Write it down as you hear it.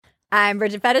I'm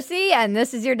Bridget Fedesi, and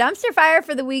this is your dumpster fire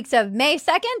for the weeks of May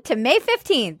 2nd to May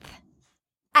 15th.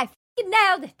 I f***ing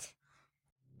nailed it.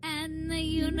 And the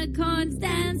unicorns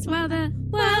dance while the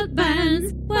world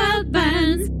burns, world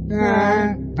burns.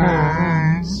 World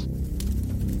burns.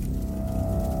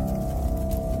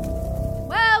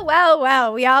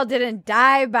 Well, we all didn't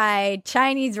die by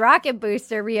Chinese rocket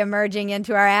booster re-emerging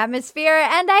into our atmosphere,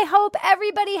 and I hope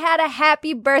everybody had a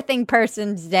happy birthing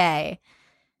person's day.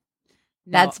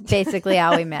 No. That's basically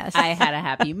all we missed. I had a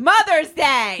happy Mother's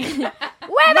Day.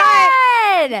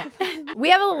 Women! We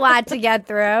have a lot to get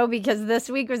through because this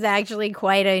week was actually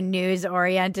quite a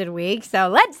news-oriented week. So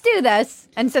let's do this.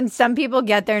 And since some people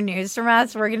get their news from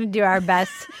us, we're going to do our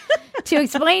best to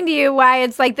explain to you why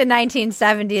it's like the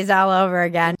 1970s all over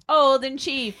again. Old and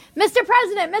cheap. Mr.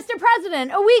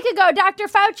 President, a week ago, Dr.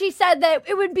 Fauci said that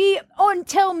it would be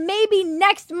until maybe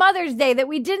next Mother's Day that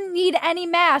we didn't need any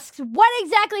masks. What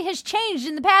exactly has changed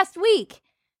in the past week?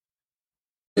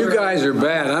 You guys are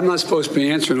bad. I'm not supposed to be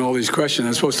answering all these questions.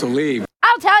 I'm supposed to leave.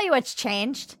 I'll tell you what's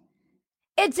changed.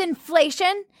 It's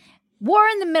inflation, war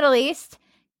in the Middle East,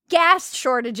 gas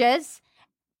shortages,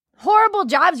 horrible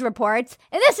jobs reports,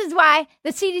 and this is why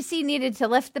the CDC needed to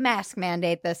lift the mask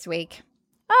mandate this week.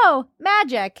 Oh,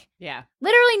 magic. Yeah.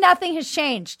 Literally nothing has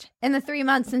changed in the 3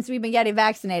 months since we've been getting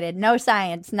vaccinated. No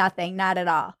science, nothing, not at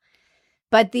all.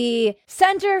 But the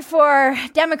Center for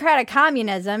Democratic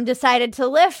Communism decided to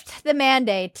lift the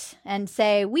mandate and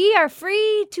say, we are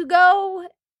free to go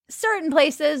certain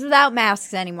places without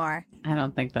masks anymore. I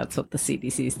don't think that's what the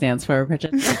CDC stands for,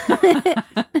 Bridget.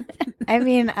 I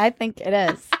mean, I think it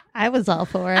is. I was all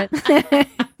for it.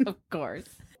 Of course.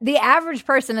 The average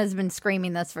person has been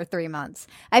screaming this for 3 months.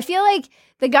 I feel like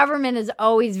the government is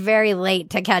always very late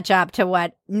to catch up to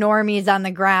what normies on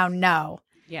the ground know.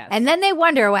 Yes. And then they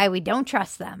wonder why we don't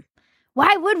trust them.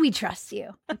 Why would we trust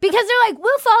you? Because they're like,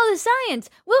 we'll follow the science.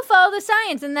 We'll follow the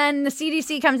science. And then the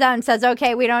CDC comes out and says,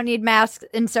 okay, we don't need masks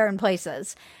in certain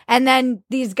places. And then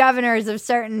these governors of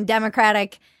certain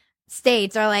Democratic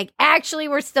states are like, actually,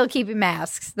 we're still keeping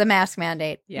masks, the mask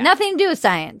mandate. Yeah. Nothing to do with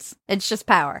science. It's just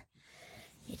power.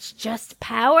 It's just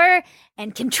power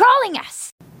and controlling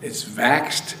us. It's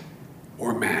vaxxed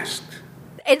or masked.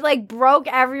 It like broke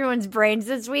everyone's brains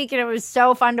this week, and it was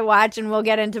so fun to watch, and we'll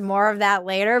get into more of that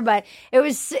later. But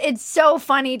it's so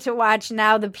funny to watch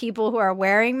now. The people who are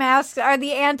wearing masks are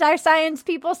the anti-science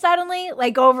people suddenly,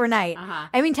 like overnight. Uh-huh.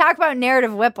 I mean, talk about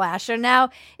narrative whiplash. So now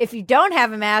if you don't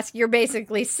have a mask, you're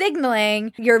basically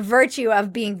signaling your virtue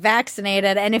of being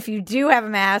vaccinated. And if you do have a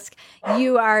mask,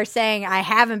 you are saying, I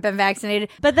haven't been vaccinated.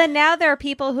 But then now there are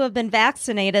people who have been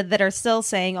vaccinated that are still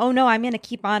saying, oh, no, I'm going to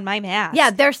keep on my mask. Yeah,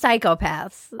 they're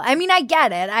psychopaths. I mean, I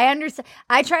get it. I understand.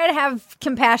 I try to have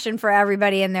compassion for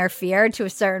everybody in their fear to a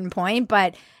certain point,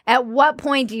 but at what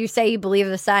point do you say you believe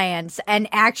the science and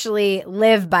actually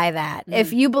live by that? Mm.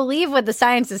 If you believe what the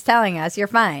science is telling us, you're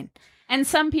fine. And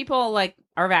some people like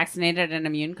are vaccinated and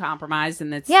immune compromised,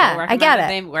 and it's yeah, still I get it.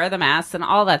 They wear the masks and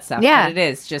all that stuff. Yeah, but it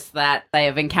is just that I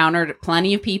have encountered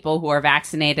plenty of people who are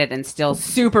vaccinated and still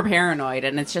super paranoid,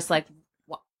 and it's just like,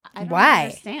 I don't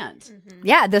understand. Mm-hmm.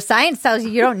 Yeah, the science tells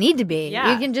you don't need to be.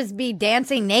 Yeah. You can just be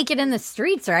dancing naked in the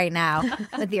streets right now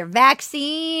with your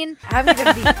vaccine. I'm going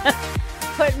to be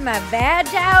putting my badge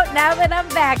out now that I'm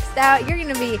vaxxed out. You're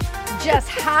going to be just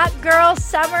hot girl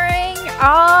summering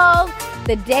all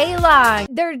the day long.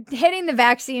 They're hitting the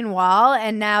vaccine wall,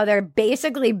 and now they're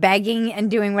basically begging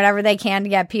and doing whatever they can to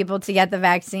get people to get the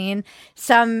vaccine.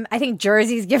 I think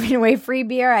Jersey's giving away free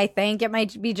beer. I think it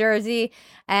might be Jersey.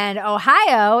 And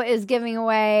Ohio is giving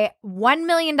away $1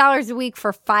 million a week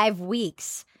for 5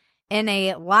 weeks in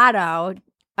a lotto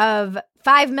of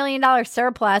 $5 million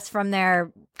surplus from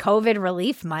their COVID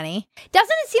relief money.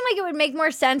 Doesn't it seem like it would make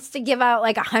more sense to give out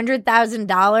like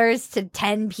 $100,000 to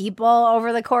 10 people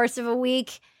over the course of a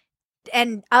week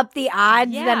and up the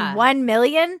odds than 1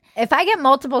 million? If I get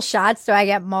multiple shots, do I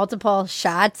get multiple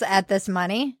shots at this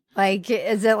money? Like,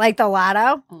 is it like the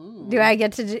lotto? Ooh. Do I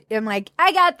get to? I'm like,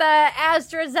 I got the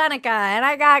AstraZeneca and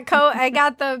I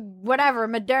got the whatever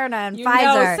Moderna and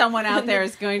Pfizer. Know someone out there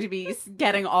is going to be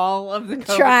getting all of the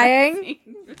COVID trying.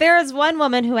 vaccines. There is one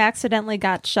woman who accidentally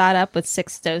got shot up with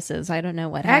 6 doses. I don't know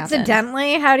what happened.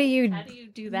 Accidentally? How do you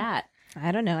do that?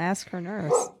 I don't know. Ask her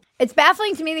nurse. It's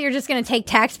baffling to me that you're just going to take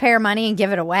taxpayer money and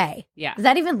give it away. Yeah. Is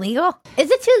that even legal? Is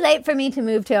it too late for me to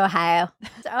move to Ohio?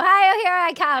 So, Ohio, here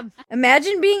I come.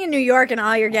 Imagine being in New York and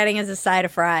all you're getting is a side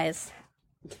of fries.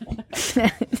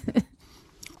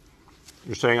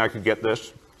 You're saying I could get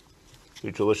this?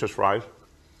 These delicious fries?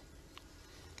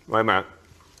 Wait a minute.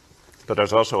 But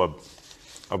there's also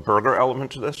a burger element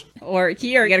to this? Or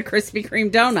here, get a Krispy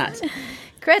Kreme donut.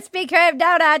 Krispy Kreme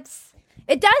donuts.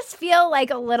 It does feel like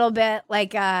a little bit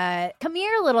like, come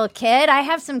here, little kid. I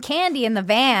have some candy in the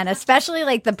van, especially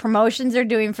like the promotions they're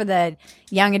doing for the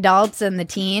young adults and the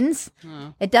teens.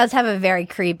 It does have a very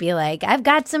creepy, like, I've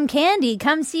got some candy.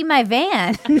 Come see my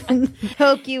van.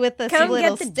 Poke you with this Come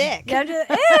little get the stick.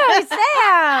 Ew,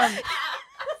 Sam.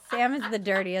 Sam is the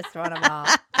dirtiest one of all.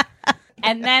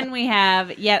 And then we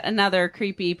have yet another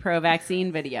creepy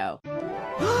pro-vaccine video.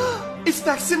 It's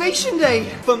vaccination day!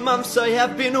 For months I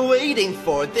have been waiting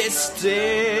for this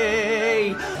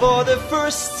day. For the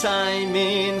first time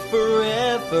in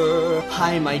forever,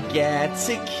 I might get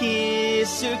to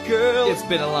kiss a girl. It's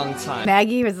been a long time.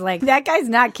 Maggie was like, that guy's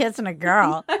not kissing a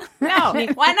girl. No,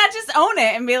 why not just own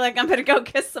it and be like, I'm going to go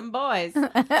kiss some boys?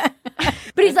 But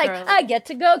he's like, I get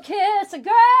to go kiss a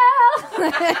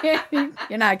girl.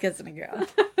 You're not kissing a girl.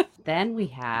 Then we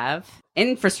have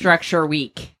Infrastructure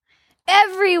Week.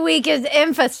 Every week is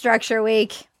Infrastructure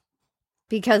Week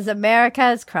because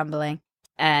America is crumbling.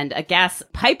 And a gas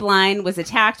pipeline was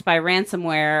attacked by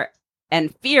ransomware,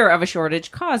 and fear of a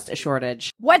shortage caused a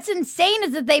shortage. What's insane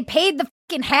is that they paid the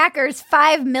fucking hackers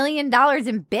 $5 million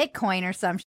in Bitcoin or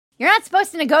some shit. You're not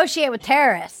supposed to negotiate with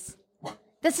terrorists.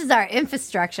 This is our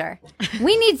infrastructure.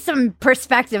 We need some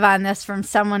perspective on this from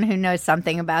someone who knows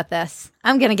something about this.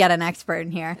 I'm going to get an expert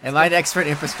in here. Am I an expert in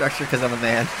infrastructure because I'm a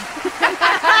man?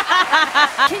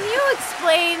 Can you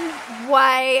explain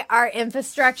why our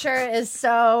infrastructure is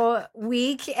so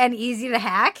weak and easy to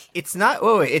hack? It's not.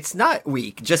 Oh, it's not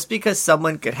weak. Just because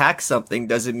someone could hack something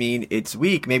doesn't mean it's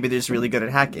weak. Maybe they're just really good at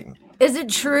hacking. Is it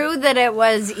true that it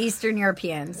was Eastern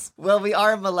Europeans? Well, we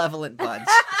are a malevolent bunch.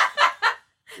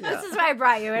 This is why I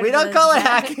brought you in. We don't call it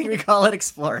hacking. We call it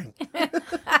exploring.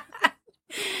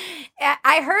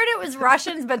 I heard it was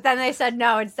Russians, but then they said,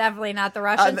 no, it's definitely not the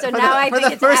Russians. So now I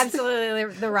think it's absolutely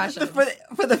the Russians.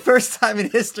 For the first time in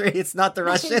history, it's not the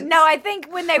Russians. No, I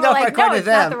think when they were like, no, it's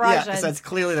not the Russians. Yeah, so it's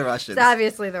clearly the Russians. It's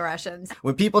obviously the Russians.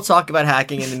 When people talk about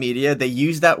hacking in the media, they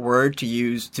use that word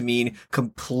to mean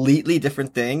completely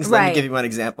different things. Let me give you one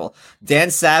example.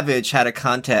 Dan Savage had a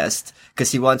contest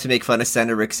because he wanted to make fun of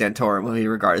Senator Rick Santorum, who he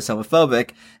regarded as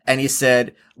homophobic. And he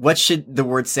said, what should the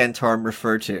word Santorum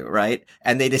refer to, right?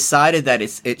 And they decided that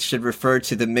it should refer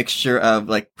to the mixture of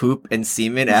like poop and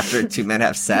semen after two men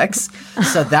have sex.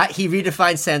 So that he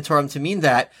redefined Santorum to mean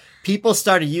that. People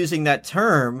started using that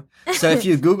term. So if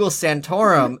you Google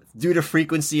Santorum, due to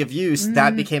frequency of use,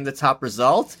 that became the top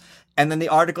result. And then the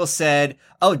article said,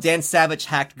 oh, Dan Savage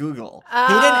hacked Google. He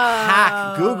didn't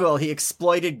hack Google. He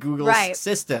exploited Google's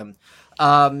system.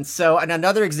 So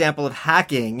another example of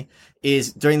hacking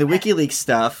is during the WikiLeaks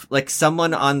stuff, like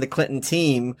someone on the Clinton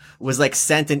team was like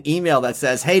sent an email that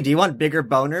says, hey, do you want bigger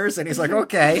boners? And he's like,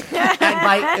 okay.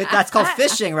 And that's called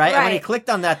phishing, right? And when he clicked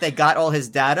on that, they got all his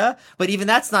data. But even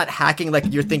that's not hacking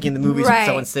like you're thinking the movies with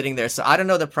someone sitting there. So I don't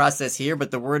know the process here,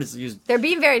 but the word is used. They're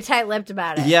being very tight-lipped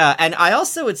about it. Yeah. And I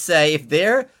also would say if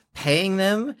they're paying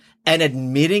them and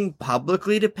admitting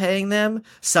publicly to paying them,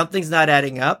 something's not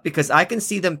adding up, because I can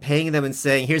see them paying them and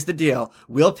saying, here's the deal.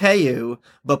 We'll pay you,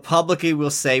 but publicly we'll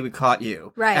say we caught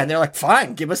you. Right. And they're like,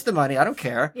 fine, give us the money. I don't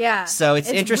care. Yeah. So it's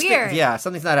interesting. Weird. Yeah.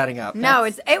 Something's not adding up. No,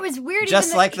 it was weird.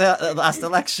 Just like the last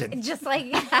election. Just like.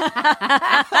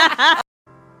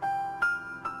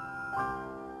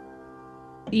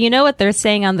 You know what they're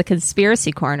saying on the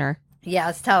conspiracy corner?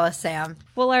 Yes, tell us, Sam.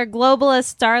 Well, our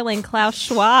globalist darling Klaus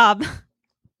Schwab.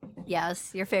 Yes,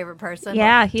 your favorite person.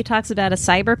 Yeah, he talks about a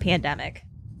cyber pandemic.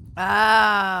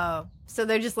 Oh, so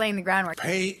they're just laying the groundwork.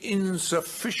 Pay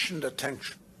insufficient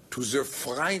attention to the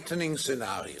frightening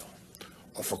scenario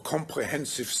of a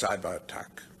comprehensive cyber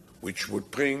attack, which would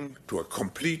bring to a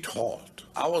complete halt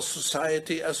our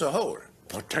society as a whole.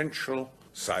 Potential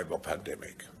cyber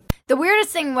pandemic. The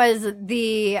weirdest thing was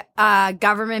the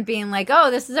government being like, oh,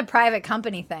 this is a private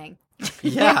company thing.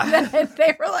 Yeah.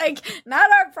 They were like, not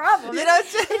our problem. You know,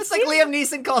 it's like Liam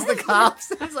Neeson calls the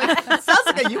cops. It's like, it sounds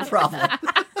like a you problem.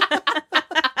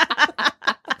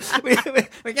 we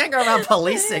can't go around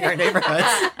policing our neighborhoods.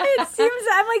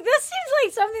 I'm like, this seems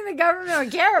like something the government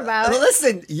would care about. Well,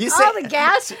 listen, you say all the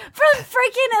gas from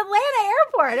freaking Atlanta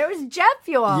airport. It was jet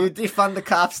fuel. You defund the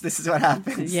cops, this is what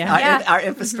happens. Yeah. Our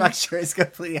infrastructure is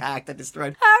completely hacked and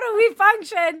destroyed. How do we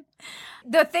function?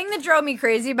 The thing that drove me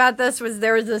crazy about this was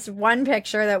there was this one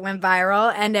picture that went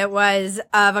viral, and it was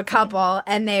of a couple,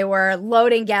 and they were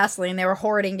loading gasoline. They were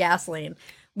hoarding gasoline.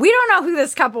 We don't know who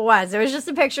this couple was. It was just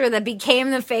a picture that became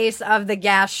the face of the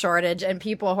gas shortage and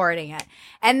people hoarding it.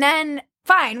 And then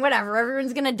fine, whatever.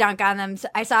 Everyone's going to dunk on them. So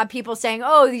I saw people saying,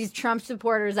 oh, these Trump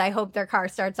supporters, I hope their car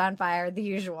starts on fire, the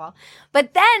usual.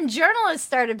 But then journalists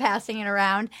started passing it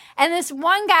around. And this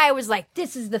one guy was like,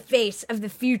 this is the face of the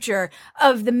future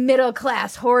of the middle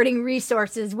class hoarding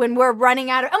resources when we're running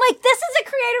out of. I'm like, this is a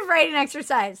creative writing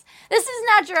exercise. This is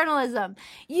not journalism.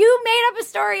 You made up a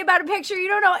story about a picture. You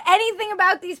don't know anything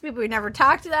about these people. You never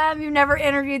talked to them. You never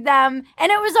interviewed them.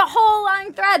 And it was a whole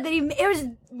long thread that it was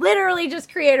literally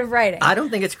just creative writing. I don't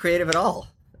think it's creative at all.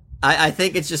 I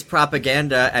think it's just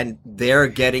propaganda, and they're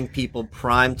getting people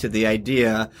primed to the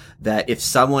idea that if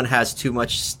someone has too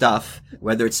much stuff,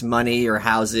 whether it's money or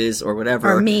houses or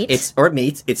whatever, or meat,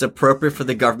 it's appropriate for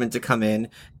the government to come in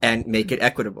and make it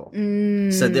equitable.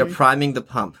 So they're priming the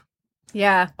pump.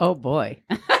 Yeah. Oh boy.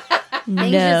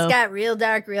 Things just got real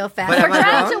dark real fast. But We're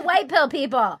trying to white pill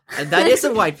people. And that is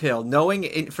a white pill.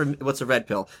 What's a red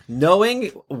pill?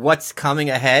 Knowing what's coming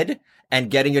ahead and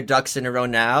getting your ducks in a row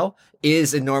now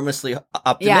is enormously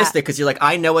optimistic because you're like,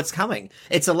 I know what's coming.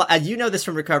 It's a lot. You know this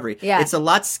from recovery. Yeah. It's a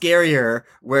lot scarier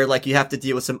where like you have to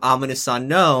deal with some ominous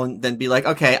unknown than be like,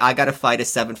 okay, I got to fight a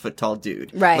 7-foot tall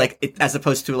dude. Right. Like as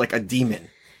opposed to like a demon.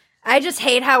 I just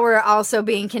hate how we're also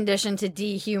being conditioned to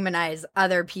dehumanize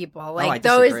other people. Like I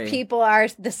those disagree. people are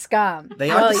the scum. They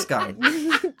are the scum.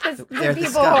 the They're the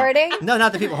people scum. hoarding. No,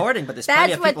 not the people hoarding, but there's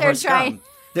plenty That's of what people who are they're trying. scum.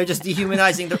 They're just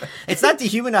dehumanizing it's not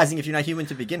dehumanizing if you're not human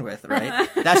to begin with, right?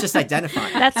 That's just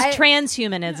identifying. That's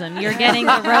transhumanism. You're getting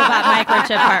the robot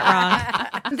microchip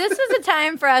part wrong. This is a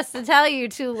time for us to tell you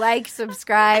to like,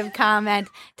 subscribe, comment,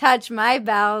 touch my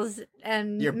bells,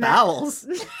 and Your bowels.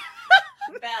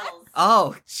 Bells.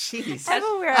 Oh, jeez. That's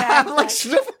what we're I'm at. like,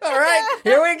 all right,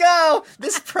 here we go.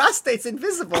 This prostate's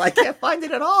invisible. I can't find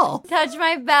it at all. Touch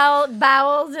my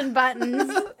bowels and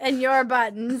buttons and your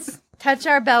buttons. Touch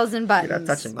our bells and buttons. You're not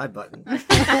touching my button.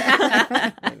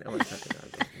 I know what's touching my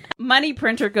button. Money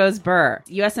printer goes burr.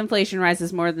 U.S. inflation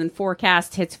rises more than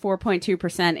forecast, hits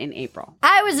 4.2% in April.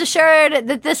 I was assured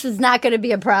that this was not going to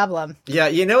be a problem. Yeah,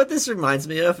 you know what this reminds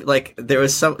me of? Like,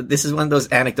 this is one of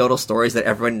those anecdotal stories that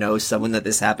everyone knows someone that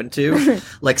this happened to.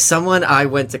 Like, someone I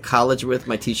went to college with,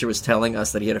 my teacher was telling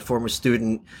us that he had a former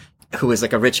student who was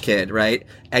like a rich kid, right?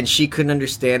 And she couldn't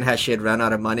understand how she had run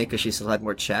out of money because she still had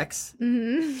more checks.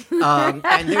 Mm-hmm.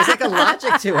 And there's like a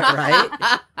logic to it,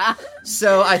 right?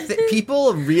 So I think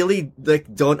people really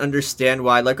like don't understand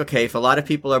why. Like, okay, if a lot of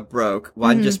people are broke,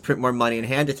 why not just print more money and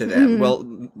hand it to them? Well,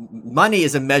 money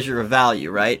is a measure of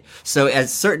value, right? So at a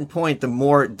certain point, the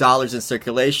more dollars in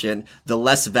circulation, the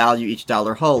less value each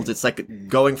dollar holds. It's like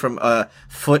going from a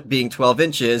foot being 12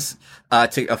 inches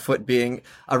to a foot being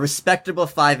a respectable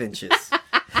 5 inches.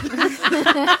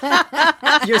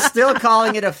 You're still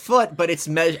calling it a foot, but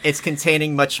it's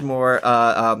containing much more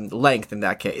length in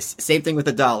that case. Same thing with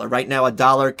a dollar. Right now, a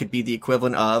dollar could be the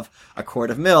equivalent of a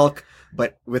quart of milk,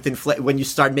 but with when you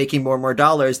start making more and more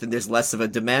dollars, then there's less of a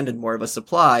demand and more of a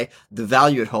supply. The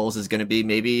value it holds is going to be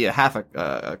maybe a half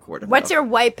a quart of milk. What's your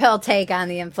white pill take on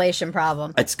the inflation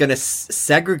problem? It's going to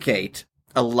segregate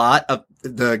a lot of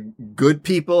the good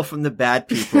people from the bad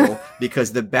people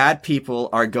because the bad people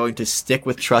are going to stick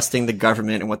with trusting the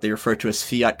government and what they refer to as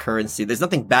fiat currency. There's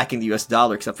nothing backing the US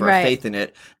dollar except for our faith in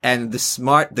it. And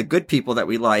the good people that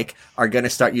we like are going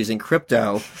to start using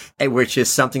crypto, which is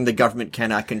something the government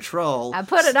cannot control. I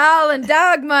put it all in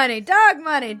dog money, dog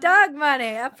money, dog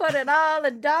money. I put it all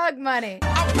in dog money.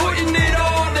 I'm putting it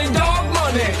all in dog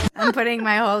money. I'm putting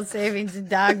my whole savings in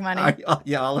dog money.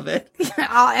 All of it?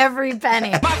 Every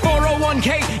penny. My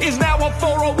 401k is now a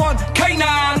 401k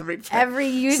now. Every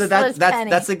useless So penny.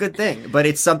 that's a good thing, but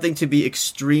it's something to be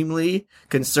extremely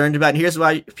concerned about. And here's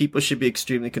why people should be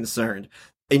extremely concerned.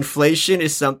 Inflation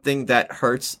is something that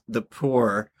hurts the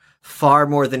poor far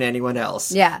more than anyone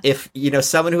else. Yeah. If,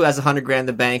 someone who has 100 grand in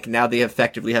the bank, now they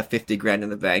effectively have 50 grand in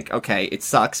the bank. Okay, it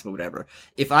sucks, but whatever.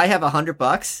 If I have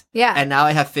 $100, and now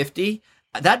I have 50,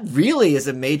 that really is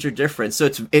a major difference. So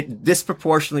it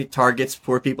disproportionately targets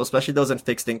poor people, especially those on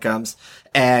fixed incomes.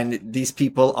 And these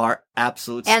people are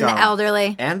absolute scum. And the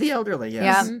elderly. And the elderly,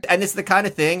 yes. Yeah. And it's the kind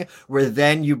of thing where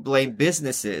then you blame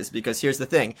businesses because here's the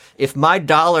thing. If my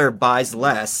dollar buys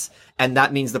less and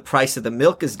that means the price of the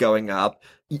milk is going up,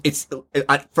 it's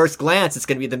at first glance, it's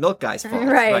going to be the milk guy's fault.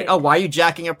 Right. Oh, why are you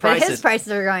jacking up prices? But his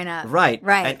prices are going up. Right.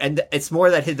 Right. And it's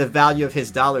more that the value of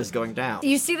his dollar is going down.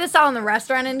 You see this all in the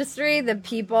restaurant industry. The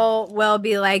people will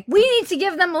be like, we need to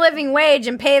give them a living wage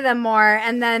and pay them more.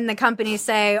 And then the companies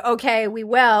say, okay, we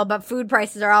will, but food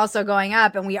prices are also going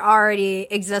up and we already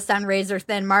exist on razor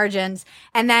thin margins.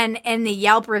 And then in the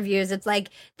Yelp reviews, it's like,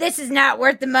 this is not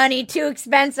worth the money, too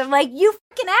expensive. Like, you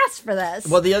fucking asked for this.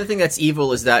 Well, the other thing that's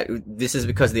evil is that this has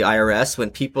become because the IRS, when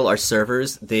people are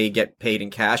servers, they get paid in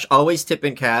cash. Always tip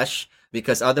in cash.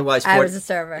 Because otherwise, I was a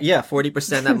server. Yeah,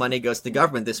 40% of that money goes to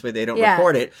government. This way they don't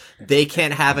report it. They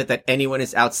can't have it that anyone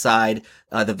is outside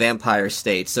the vampire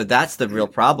state. So that's the real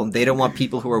problem. They don't want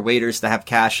people who are waiters to have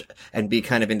cash and be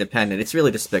kind of independent. It's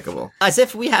really despicable. As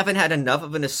if we haven't had enough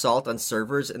of an assault on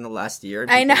servers in the last year.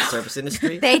 I know. In the service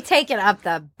industry. They take it up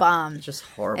the bum. It's just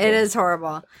horrible. It is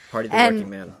horrible. Party of the working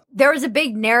man. There was a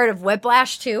big narrative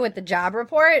whiplash, too, with the job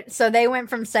report. So they went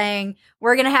from saying,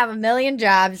 we're going to have 1 million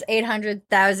jobs,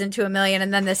 800,000 to 1 million.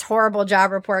 And then this horrible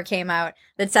job report came out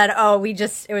that said,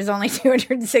 it was only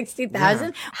 260,000.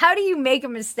 Yeah. How do you make a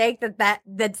mistake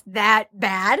that's that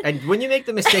bad? And when you make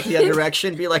the mistake the other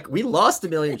direction, be like, we lost 1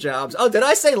 million jobs. Oh, did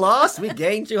I say lost? We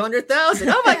gained 200,000.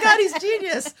 Oh my God, he's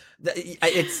genius.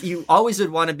 You always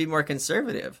would want to be more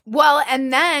conservative. Well,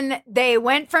 and then they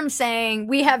went from saying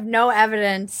we have no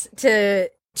evidence to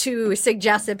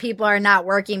suggest that people are not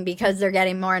working because they're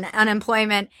getting more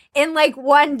unemployment in like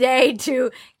one day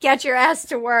to get your ass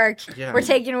to work. Yeah. We're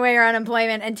taking away your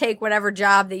unemployment and take whatever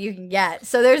job that you can get.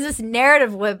 So there's this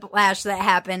narrative whiplash that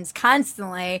happens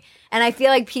constantly. And I feel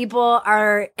like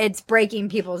it's breaking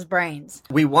people's brains.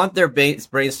 We want their brains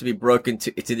to be broken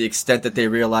to the extent that they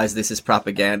realize this is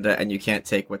propaganda and you can't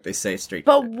take what they say straight.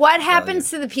 But what happens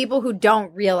to the people who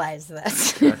don't realize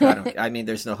this? I mean,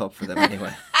 there's no hope for them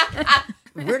anyway.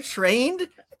 We're trained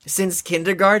since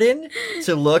kindergarten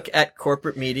to look at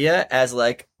corporate media as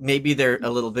like, maybe they're a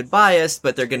little bit biased,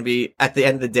 but they're going to be, at the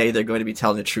end of the day, they're going to be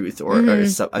telling the truth or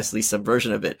at least some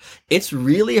version of it. It's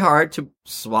really hard to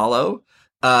swallow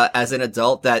as an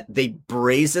adult that they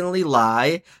brazenly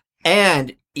lie.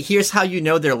 And here's how you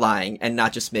know they're lying and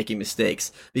not just making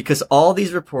mistakes. Because all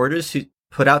these reporters who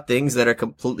put out things that are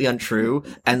completely untrue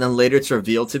and then later it's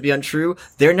revealed to be untrue,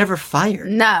 they're never fired.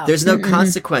 No. There's no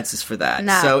consequences for that.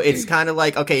 No. So it's kind of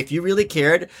like, okay, if you really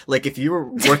cared, like if you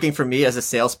were working for me as a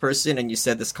salesperson and you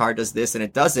said this car does this and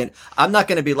it doesn't, I'm not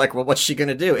going to be like, well, what's she going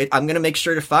to do? I'm going to make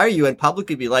sure to fire you and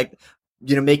publicly be like,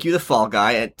 make you the fall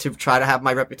guy and to try to have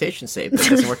my reputation saved. It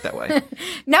doesn't work that way.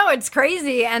 No, it's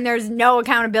crazy. And there's no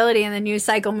accountability and the news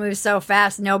cycle moves so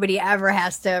fast. Nobody ever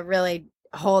has to really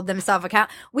hold themselves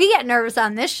accountable. We get nervous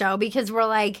on this show because we're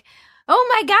like, oh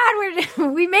my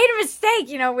God, we made a mistake.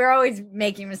 We're always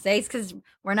making mistakes because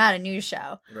we're not a news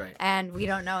show. Right. And we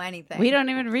don't know anything. We don't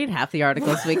even read half the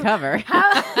articles we cover.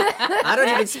 I don't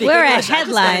even speak We're English. a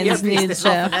headlines news show.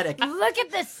 Look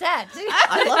at the set.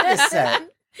 I love this set.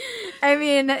 I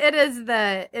mean, it is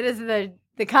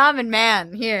the common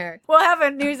man here. We'll have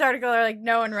a news article or like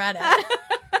no one read it.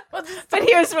 But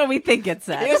here's what we think it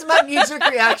says. Here's my knee-jerk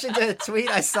reaction to a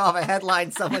tweet I saw of a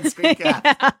headline someone screen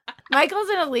capped. Michael's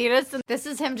an elitist, and this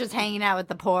is him just hanging out with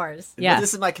the pores. Yeah,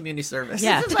 this is my community service.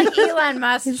 Yeah. This is like Elon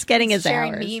Musk. He's getting his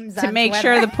sharing hours memes to on make Twitter.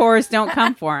 sure the pores don't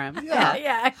come for him.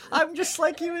 Yeah. I'm just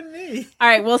like you and me. All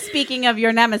right. Well, speaking of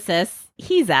your nemesis,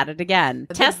 he's at it again.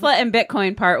 Tesla and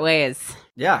Bitcoin part ways.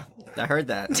 Yeah, I heard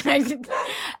that.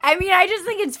 I mean, I just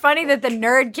think it's funny that the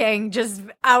Nerd King just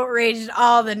outraged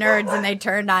all the nerds and they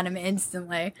turned on him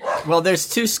instantly. Well, there's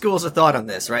two schools of thought on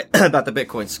this, right? About the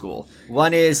Bitcoin school.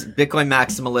 One is Bitcoin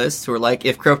maximalists who are like,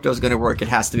 if crypto is going to work, it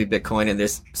has to be Bitcoin. And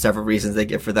there's several reasons they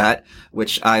give for that,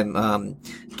 which I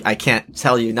can't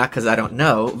tell you, not because I don't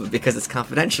know, but because it's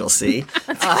confidential, see?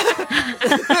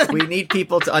 We need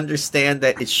people to understand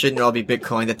that it shouldn't all be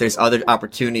Bitcoin, that there's other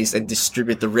opportunities and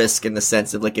distribute the risk in the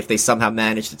sense of like, if they somehow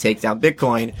manage to take down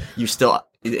Bitcoin, you still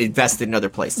invested in other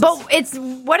places. But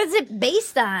what is it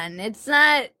based on? It's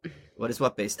not... What is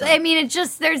what based on? I mean,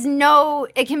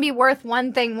 it can be worth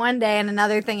one thing one day and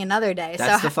another thing another day.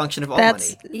 That's the function of all money.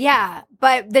 Yeah,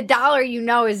 but the dollar,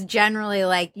 is generally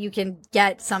like you can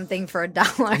get something for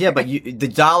 $1. Yeah, but the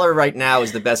dollar right now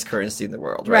is the best currency in the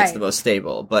world, right? It's the most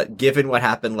stable. But given what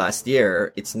happened last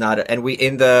year, it's not.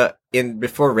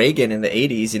 Before Reagan in the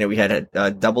 80s, we had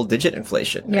a double-digit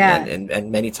inflation. Yeah.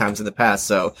 And many times in the past.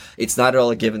 So it's not at all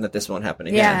a given that this won't happen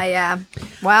again. Yeah.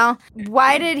 Well,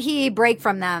 why did he break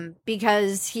from them?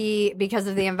 Because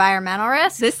of the environmental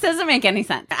risk? This doesn't make any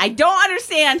sense. I don't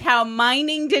understand how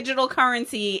mining digital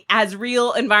currency has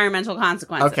real environmental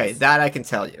consequences. Okay, that I can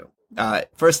tell you.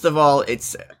 First of all,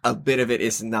 it's a bit of it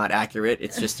is not accurate.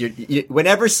 It's just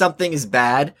whenever something is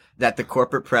bad that the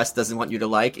corporate press doesn't want you to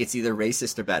like, it's either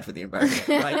racist or bad for the environment.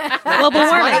 Right? Global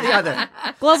warming. One or the other.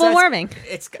 Global warming.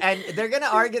 And they're going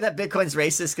to argue that Bitcoin's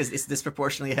racist because it's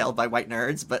disproportionately held by white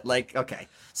nerds. But okay,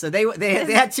 so they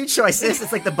had two choices.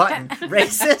 It's like the button,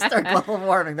 racist or global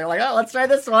warming. They're like, oh, let's try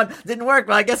this one. Didn't work.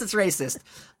 Well, I guess it's racist.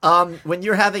 When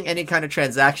you're having any kind of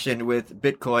transaction with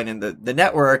Bitcoin and the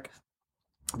network,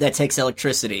 that takes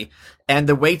electricity. And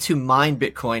the way to mine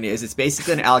Bitcoin is it's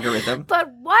basically an algorithm.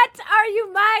 But what are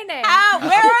you mining?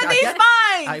 Where are these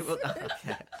mines?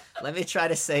 Okay. Let me try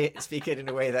to speak it in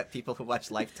a way that people who watch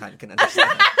Lifetime can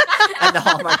understand. And the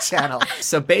Hallmark Channel.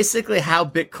 So basically how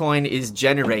Bitcoin is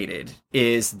generated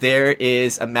is there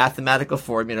is a mathematical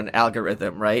formula, an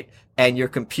algorithm, right? And your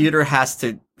computer has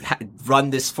to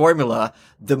run this formula.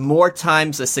 The more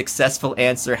times a successful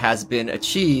answer has been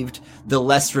achieved, the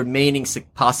less remaining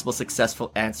possible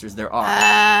successful answers there are.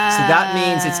 So that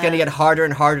means it's going to get harder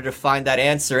and harder to find that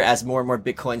answer as more and more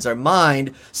Bitcoins are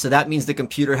mined. So that means the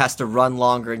computer has to run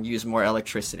longer and use more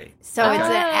electricity. So it's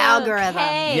an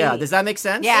algorithm. Yeah, does that make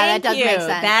sense? Yeah, that does make sense.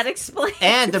 That explains.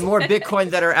 And the more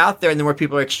Bitcoin that are out there and the more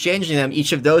people are exchanging them,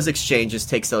 each of those exchanges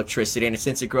takes electricity. And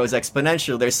since it grows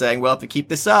exponentially, they're saying, well, if we keep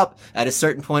this up, at a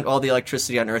certain point, all the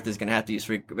electricity on Earth is going to have to use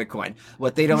for Bitcoin.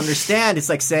 What they don't understand, it's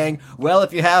like saying, well,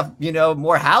 if you have,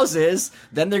 more houses,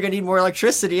 then they're going to need more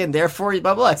electricity and therefore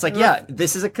blah, blah. It's like, yeah,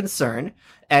 this is a concern.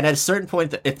 And at a certain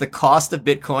point, if the cost of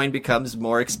Bitcoin becomes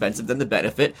more expensive than the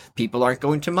benefit, people aren't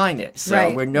going to mine it.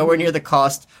 So we're nowhere near the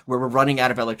cost where we're running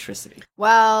out of electricity.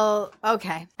 Well,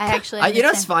 okay. I actually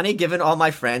it's funny, given all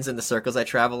my friends in the circles I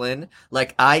travel in,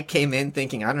 like, I came in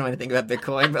thinking, I don't know anything about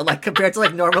Bitcoin, but, like, compared to,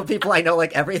 like, normal people, I know,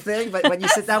 like, everything. But when you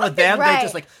sit down with them, they're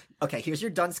just like, okay, here's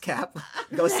your dunce cap.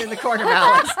 Go sit in the corner,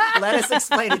 Malice. Let us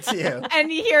explain it to you.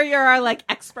 And here you're our, like,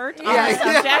 expert on the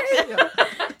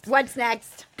subject. What's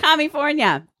next?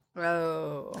 California.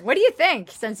 Oh, what do you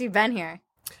think since you've been here?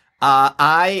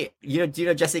 Do you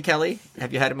know Jesse Kelly?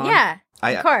 Have you had him on? Yeah,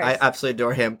 of course. I absolutely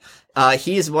adore him.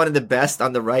 He is one of the best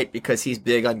on the right because he's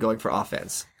big on going for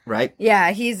offense, right?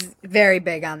 Yeah, he's very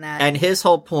big on that. And his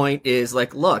whole point is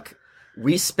like, look,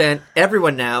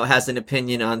 everyone now has an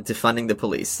opinion on defunding the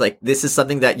police. Like, this is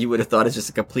something that you would have thought is just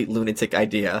a complete lunatic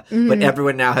idea, but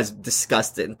everyone now has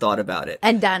discussed it and thought about it.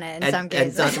 And done it in some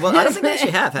cases. Well, I don't think they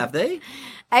actually have they?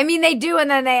 I mean, they do,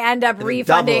 and then they end up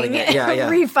refunding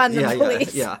refund the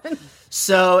police. Yeah.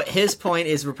 So his point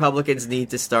is Republicans need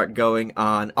to start going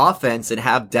on offense and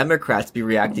have Democrats be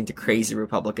reacting to crazy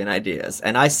Republican ideas.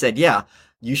 And I said, yeah,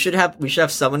 we should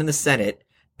have someone in the Senate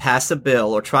pass a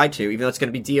bill, or try to, even though it's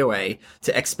going to be DOA,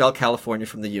 to expel California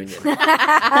from the union.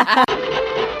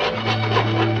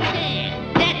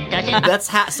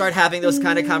 Let's start having those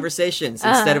kind of conversations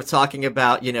instead of talking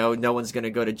about, no one's going to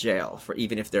go to jail for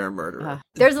even if they're a murderer.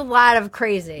 There's a lot of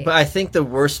crazy. But I think the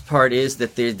worst part is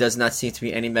that there does not seem to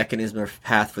be any mechanism or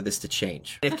path for this to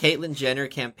change. If Caitlyn Jenner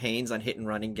campaigns on hit and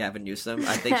running Gavin Newsom,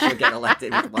 I think she'll get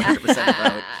elected with 100%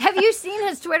 vote. Have you seen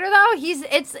his Twitter though?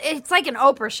 It's like an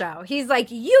Oprah show. He's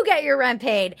like, you get your rent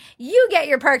paid, you get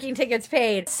your parking tickets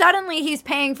paid. Suddenly he's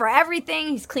paying for everything.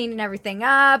 He's cleaning everything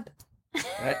up.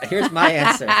 Here's my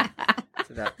answer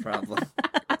to that problem.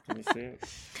 Let me see.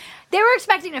 They were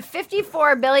expecting a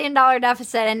 $54 billion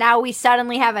deficit, and now we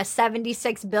suddenly have a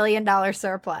 $76 billion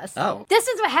surplus. Oh. This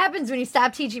is what happens when you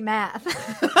stop teaching math.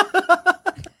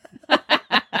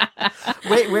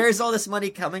 Wait, where is all this money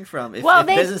coming from if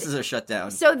businesses are shut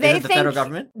down? So they think the federal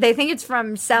government? They think it's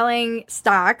from selling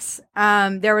stocks.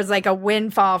 There was like a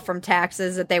windfall from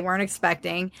taxes that they weren't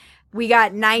expecting. We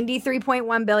got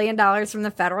 $93.1 billion from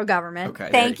the federal government. Okay,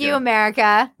 Thank you,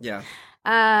 America. Yeah.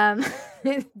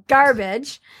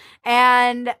 Garbage.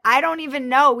 And I don't even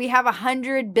know. We have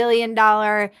 $100 billion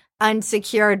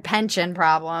unsecured pension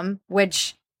problem,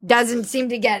 which doesn't seem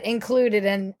to get included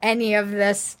in any of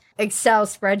this Excel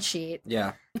spreadsheet.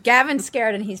 Yeah. Gavin's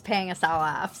scared and he's paying us all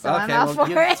off. So I'm all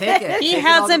for it. Take it. He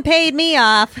hasn't paid me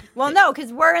off. Well, no,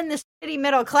 because we're in the shitty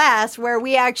middle class where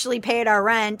we actually paid our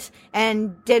rent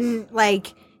and didn't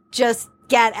just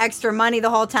get extra money the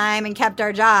whole time and kept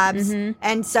our jobs. Mm-hmm.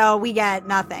 And so we get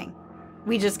nothing.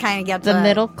 We just kind of get the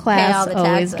middle class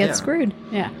always gets screwed.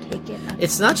 Yeah. Take it.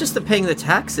 It's not just the paying the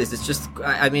taxes. It's just,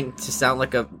 I mean, to sound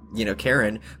like a,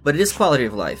 Karen, but it is quality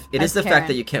of life. It is the fact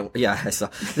that you can't,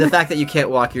 the fact that you can't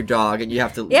walk your dog and you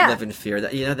have to live in fear.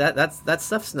 That, that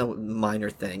stuff's no minor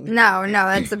thing. No,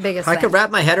 that's the biggest thing. I could wrap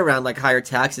my head around higher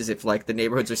taxes if the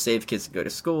neighborhoods are safe, kids can go to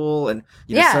school and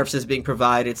services being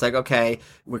provided. It's like, okay,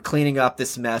 we're cleaning up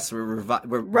this mess. Roads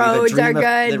are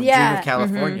good. The dream of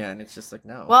California, and it's just like,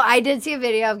 no. Well, I did see a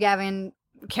video of Gavin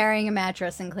carrying a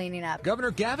mattress and cleaning up.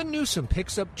 Governor Gavin Newsom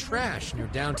picks up trash near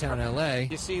downtown L.A.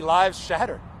 You see lives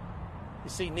shattered. You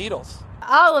see needles.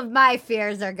 All of my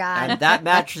fears are gone. And that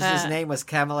mattress's name was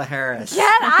Kamala Harris.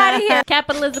 Get out of here.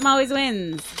 Capitalism always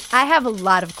wins. I have a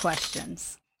lot of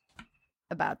questions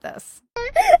about this.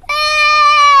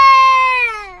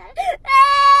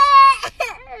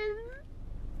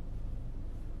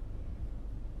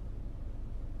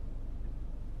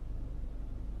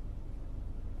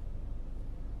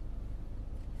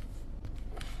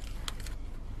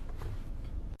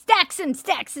 stacks and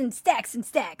stacks and stacks and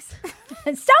stacks.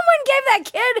 And someone gave that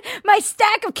kid my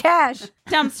stack of cash.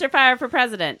 Dumpster fire for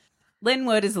president.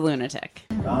 Linwood is a lunatic.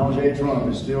 Donald J. Trump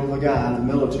is still the guy the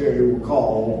military will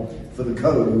call for the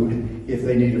code if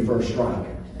they need a first strike.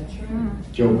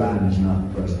 Joe Biden is not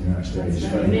the president of the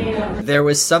United States. There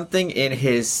was something in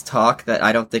his talk that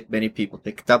I don't think many people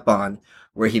picked up on,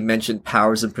 where he mentioned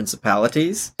powers and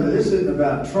principalities. This isn't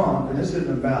about Trump, and this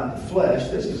isn't about the flesh.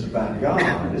 This is about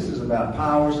God. This is about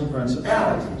powers and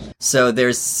principalities. So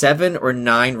there's 7 or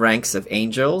 9 ranks of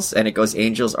angels, and it goes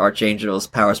angels, archangels,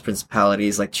 powers,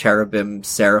 principalities, like cherubim,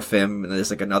 seraphim, and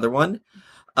there's like another one.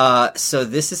 So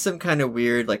this is some kind of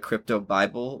weird, like, crypto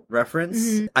Bible reference.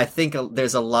 Mm-hmm. I think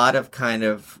there's a lot of kind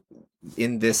of,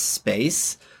 in this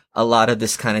space, a lot of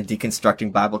this kind of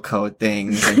deconstructing Bible code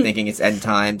things and thinking it's end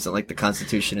times and like the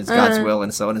Constitution is God's will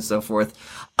and so on and so forth.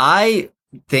 I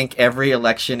think every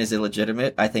election is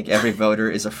illegitimate. I think every voter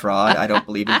is a fraud. I don't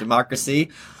believe in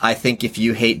democracy. I think if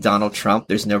you hate Donald Trump,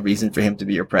 there's no reason for him to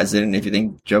be your president. If you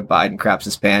think Joe Biden craps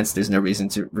his pants, there's no reason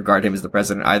to regard him as the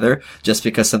president either. Just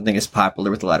because something is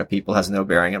popular with a lot of people has no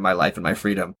bearing on my life and my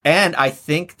freedom. And I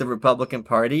think the Republican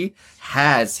Party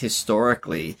has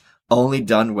historically only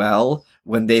done well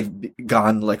when they've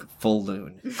gone like full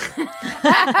loon.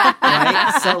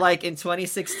 Right? So like in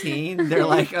 2016, they're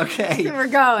like, okay, we're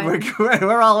going.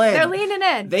 We're all in. They're leaning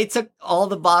in. They took all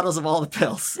the bottles of all the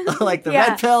pills. Like the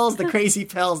red pills, the crazy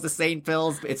pills, the sane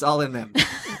pills, it's all in them.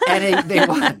 And they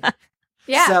won.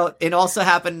 Yeah. So it also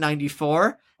happened in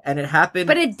 94. And it happened.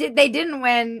 But they didn't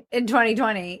win in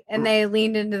 2020, and they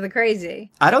leaned into the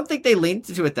crazy. I don't think they leaned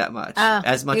into it that much.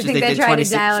 As much as they did 2016. Tried to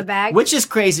dial it back? Which is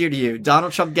crazier to you,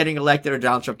 Donald Trump getting elected or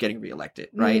Donald Trump getting reelected,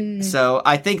 right? So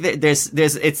I think that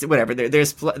it's whatever.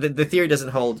 The theory doesn't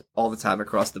hold all the time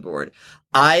across the board.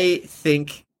 I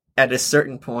think at a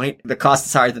certain point, the cost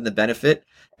is higher than the benefit,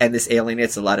 and this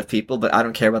alienates a lot of people, but I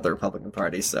don't care about the Republican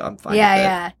Party, so I'm fine with that.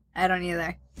 Yeah, I don't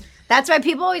either. That's why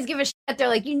people always give a shit. They're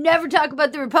like, you never talk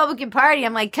about the Republican Party.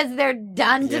 I'm like, because they're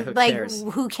done to,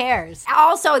 who cares?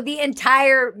 Also, the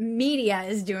entire media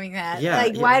is doing that. Yeah,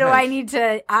 why do I need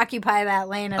to occupy that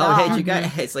lane at all? Hey, you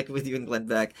guys, it's like with you and Glenn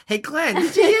Beck. Hey, Glenn,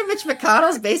 did you hear Mitch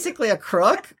McConnell's basically a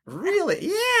crook? Really?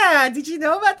 Yeah. Did you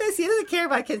know about this? He doesn't care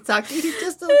about Kentucky. He's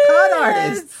just a con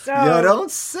artist. So... You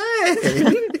don't say.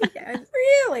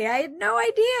 Really? I had no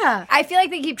idea. I feel like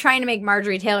they keep trying to make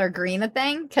Marjorie Taylor Greene a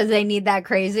thing because they need that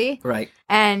crazy. Right.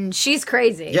 And she's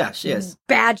crazy. Yeah, she is.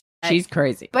 Bad shit. She's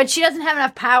crazy. But she doesn't have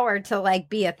enough power to,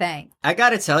 be a thing. I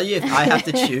gotta tell you, if I have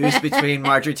to choose between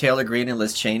Marjorie Taylor Greene and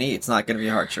Liz Cheney, it's not gonna be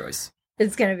a hard choice.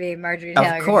 It's going to be Marjorie Taylor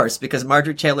Greene. Of course, because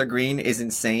Marjorie Taylor Greene is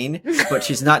insane, but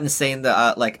she's not insane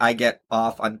I get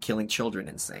off on killing children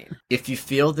insane. If you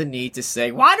feel the need to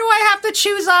say, why do I have to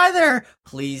choose either?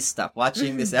 Please stop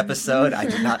watching this episode. I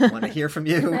do not want to hear from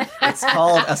you. It's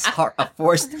called a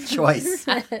forced choice.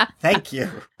 Thank you.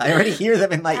 I already hear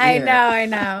them in my ear. I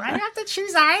know. I have to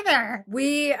choose either.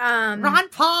 Ron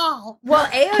Paul. Well,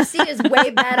 AOC is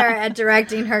way better at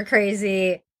directing her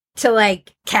crazy to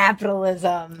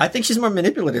capitalism. I think she's more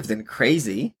manipulative than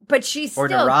crazy. But she's or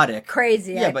still neurotic.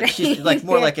 Crazy. Yeah, but she's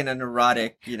more like in a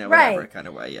neurotic, whatever kind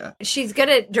of way, yeah. She's good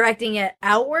at directing it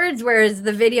outwards, whereas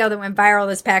the video that went viral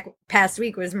this past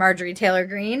week was Marjorie Taylor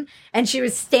Greene, and she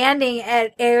was standing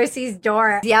at AOC's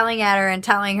door yelling at her and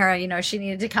telling her, she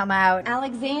needed to come out.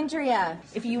 Alexandria,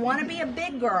 if you want to be a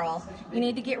big girl, you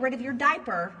need to get rid of your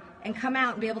diaper and come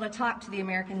out and be able to talk to the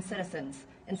American citizens.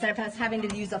 Instead of us having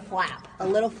to use a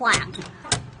little flap.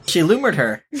 She loomered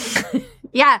her.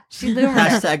 Yeah, she loomered her.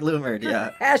 Hashtag loomered,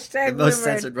 yeah. Hashtag the most loomered.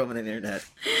 censored woman on the internet.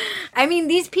 I mean,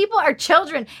 these people are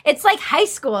children. It's like high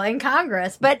school in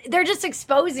Congress, but they're just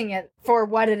exposing it for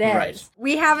what it is. Right.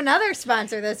 We have another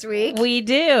sponsor this week. We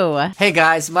do. Hey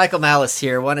guys, Michael Malice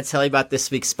here. I want to tell you about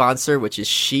this week's sponsor, which is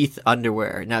Sheath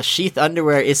Underwear. Now, Sheath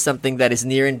Underwear is something that is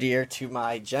near and dear to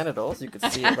my genitals. You can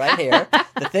see it right here.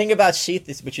 The thing about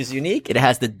Sheath, which is unique, it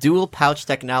has the dual pouch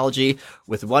technology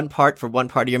with one part for one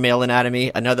part of your male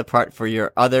anatomy, another part for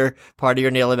your other part of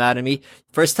your male anatomy.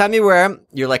 First time you wear them,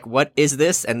 you're like, what is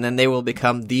this? And then they will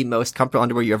become the most comfortable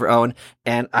underwear you ever own.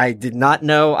 And I did not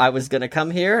know I was going to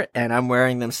come here, and I'm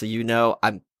wearing them, so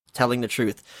I'm telling the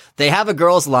truth. They have a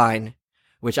girls line,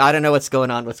 which I don't know what's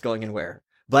going in where.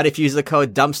 But if you use the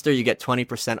code dumpster, you get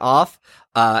 20% off.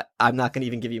 I'm not going to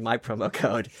even give you my promo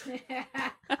code.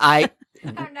 How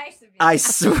nice of you. I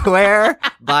swear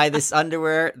by this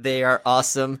underwear, they are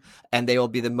awesome, and they will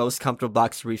be the most comfortable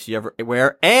boxer briefs you ever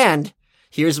wear. And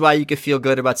here's why you can feel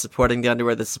good about supporting the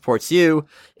underwear that supports you.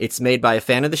 It's made by a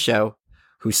fan of the show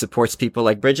who supports people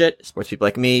like Bridget, supports people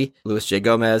like me, Louis J.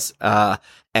 Gomez,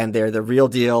 and they're the real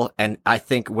deal. And I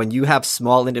think when you have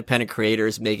small independent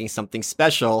creators making something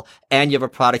special and you have a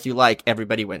product you like,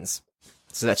 everybody wins.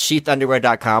 So that's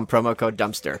sheathunderwear.com, promo code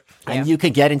dumpster. Yeah. And you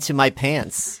could get into my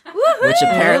pants, which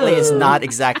apparently is not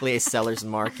exactly a seller's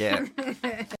market.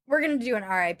 We're going to do an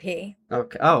RIP.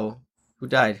 Okay. Oh, who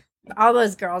died? All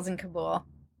those girls in Kabul.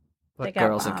 What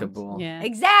girls in Kabul? Yeah.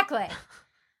 Exactly.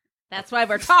 That's why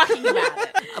we're talking about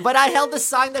it. But I held a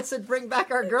sign that said, bring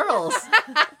back our girls.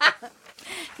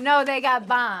 No, they got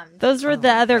bombed. Those were the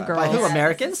other girls. By who,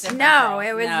 Americans? No,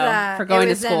 it was for going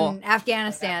to school. In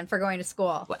Afghanistan for going to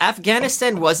school. Well,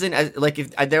 Afghanistan wasn't as, like,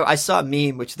 I saw a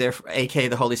meme, which they're aka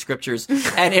the Holy Scriptures,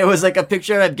 and it was like a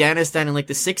picture of Afghanistan in like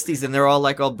the 60s, and they're all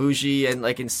like all bougie and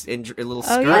like in little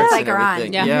skirts It's and like Iran.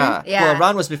 everything. Yeah. Well,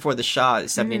 Iran was before the Shah,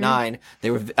 79.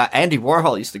 They were Andy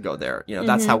Warhol used to go there. You know,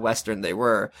 that's how Western they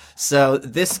were. So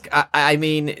this, I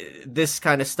mean, this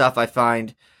kind of stuff I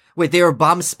find. Wait, they were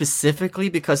bombed specifically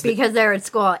because they were at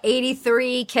school.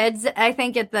 83 kids, I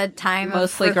think, at the time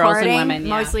mostly of girls recording. and women.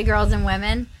 Yeah. Mostly girls and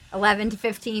women, 11 to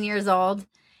 15 years old.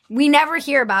 We never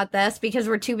hear about this because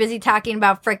we're too busy talking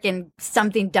about frickin'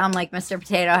 something dumb like Mr.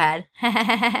 Potato Head.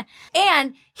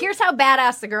 And here's how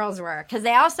badass the girls were, because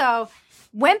they also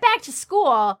went back to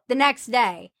school the next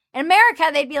day. In America,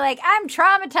 they'd be like, I'm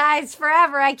traumatized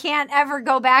forever. I can't ever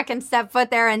go back and step foot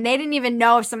there. And they didn't even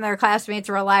know if some of their classmates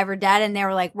were alive or dead. And they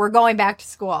were like, we're going back to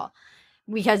school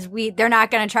because they're not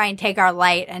going to try and take our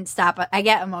light and stop us. I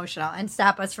get emotional and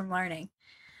stop us from learning.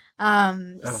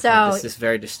 So this is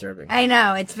very disturbing. I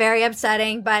know it's very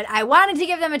upsetting, but I wanted to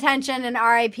give them attention and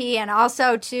RIP, and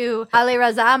also to Ali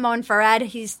Raza Monfared.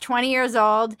 He's 20 years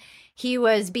old. He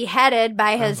was beheaded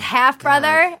by his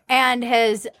half-brother and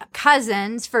his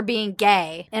cousins for being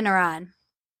gay in Iran.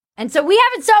 And so we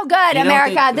have it so good,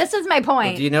 America. This is my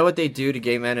point. Well, do you know what they do to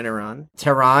gay men in Iran?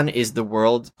 Tehran is the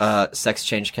world sex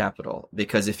change capital.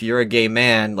 Because if you're a gay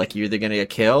man, like, you're either going to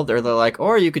get killed, or they're like,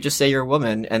 or you could just say you're a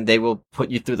woman, and they will put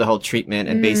you through the whole treatment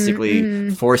and basically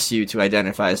force you to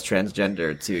identify as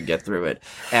transgender to get through it.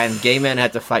 And gay men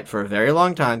had to fight for a very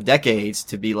long time, decades,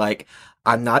 to be like,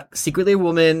 I'm not secretly a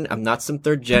woman. I'm not some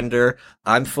third gender.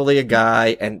 I'm fully a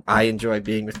guy, and I enjoy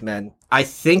being with men. I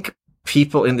think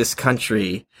people in this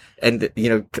country, and, you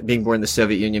know, being born in the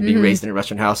Soviet Union, being raised in a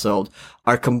Russian household,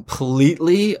 are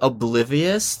completely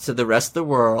oblivious to the rest of the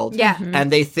world. Yeah.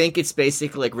 And they think it's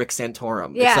basically like Rick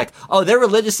Santorum. Yeah. It's like, oh, they're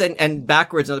religious and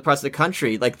backwards in other parts of the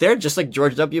country. Like, they're just like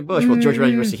George W. Bush. Well, George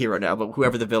W. Bush is a hero now, but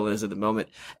whoever the villain is at the moment.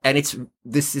 And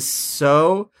this is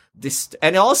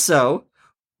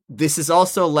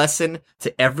also a lesson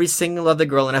to every single other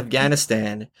girl in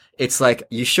Afghanistan. It's like,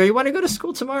 you sure you want to go to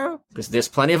school tomorrow? Because there's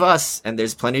plenty of us, and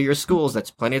there's plenty of your schools. That's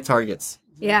plenty of targets.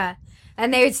 Yeah.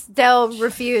 And they still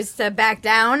refuse to back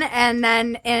down. And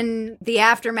then in the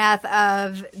aftermath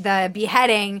of the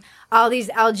beheading, all these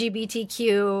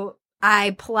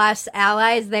LGBTQI plus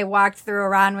allies, they walked through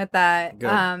Iran with a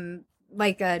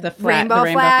rainbow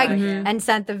flag and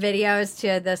sent the videos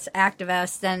to this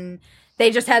activist, and they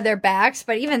just had their backs,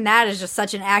 but even that is just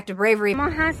such an act of bravery. ما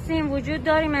هستیم وجود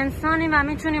داریم انسانیم و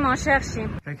میتونیم عاشق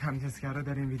شیم. فکر همجنسگرا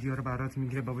در این ویدیو رو برات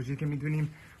میگیره با وجودی که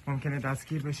میدونیم ممکنه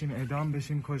دستگیر بشیم اعدام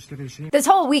بشیم کشته بشیم. This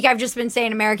whole week I've just been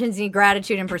saying Americans need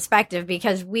gratitude and perspective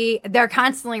because they're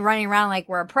constantly running around like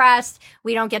we're oppressed.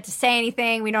 We don't get to say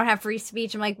anything. We don't have free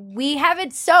speech. I'm like, we have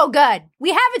it so good. We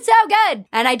have it so good.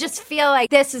 And I just feel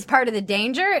like this is part of the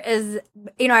danger is,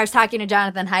 you know, I was talking to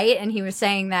Jonathan Haidt and he was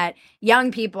saying that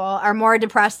young people are more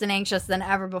depressed and anxious than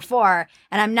ever before.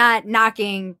 And I'm not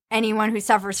knocking anyone who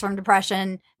suffers from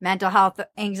depression, mental health,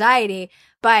 anxiety,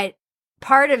 but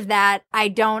part of that I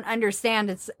don't understand.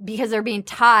 It's because they're being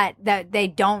taught that they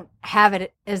don't have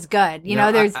it as good. You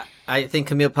know, there's... I think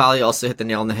Camille Pally also hit the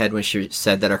nail on the head when she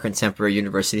said that our contemporary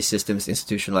university systems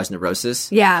institutionalize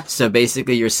neurosis. Yeah. So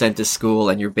basically you're sent to school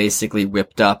and you're basically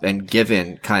whipped up and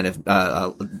given kind of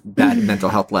bad mental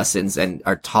health lessons and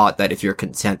are taught that if you're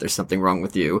content, there's something wrong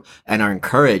with you, and are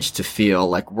encouraged to feel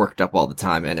like worked up all the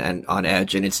time and on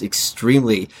edge. And it's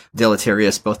extremely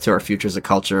deleterious both to our future as a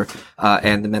culture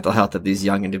and the mental health of these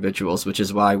young individuals, which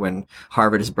is why when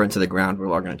Harvard is burned to the ground,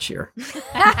 we're all going to cheer.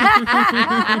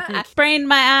 Sprained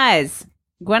my eyes.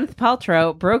 Gwyneth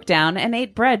Paltrow broke down and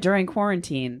ate bread during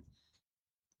quarantine.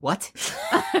 What?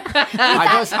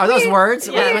 Are those words?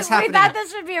 Yeah. What's happening? We thought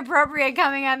this would be appropriate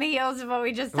coming on the heels of what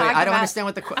we just talked about. I don't understand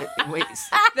what wait.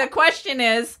 The question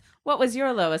is, what was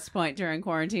your lowest point during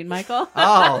quarantine, Michael?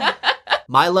 Oh,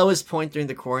 my lowest point during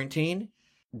the quarantine,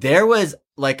 there was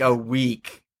like a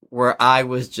week where I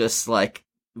was just like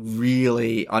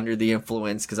really under the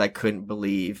influence because I couldn't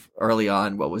believe early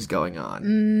on what was going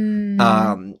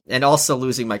on. And also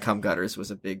losing my cum gutters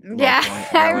was a big low point.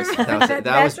 That was bad.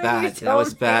 That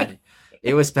was bad.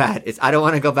 It was bad. I don't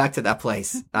want to go back to that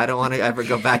place. I don't want to ever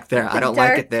go back there. I don't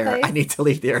like it there. Place. I need to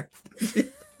leave the earth.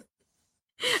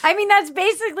 I mean, that's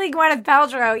basically Gwyneth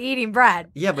Paltrow eating bread.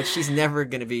 Yeah, but she's never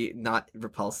going to be not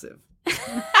repulsive.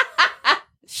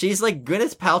 She's like,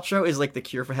 Gwyneth Paltrow is like the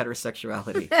cure for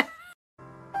heterosexuality.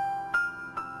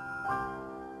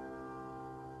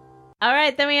 All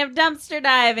right, then we have dumpster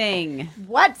diving.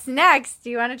 What's next? Do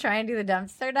you want to try and do the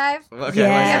dumpster dive? Okay, We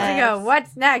have to go.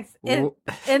 What's next in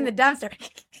the dumpster?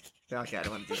 Okay, I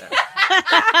don't want to do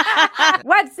that.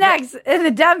 What's next in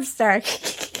the dumpster?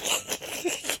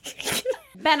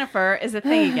 Benifer is a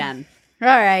thing again. All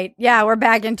right. Yeah, we're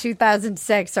back in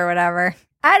 2006 or whatever.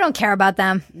 I don't care about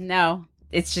them. No,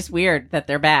 it's just weird that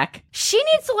they're back. She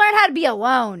needs to learn how to be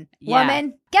alone,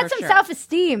 woman. Get some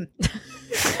self-esteem.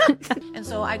 And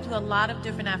so I do a lot of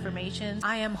different affirmations.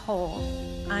 I am whole.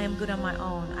 I am good on my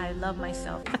own. I love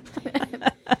myself.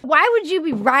 Why would you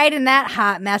be riding that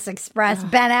hot mess express,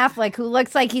 Ben Affleck, who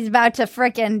looks like he's about to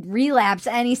frickin' relapse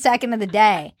any second of the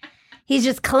day? He's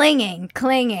just clinging,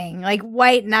 like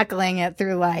white knuckling it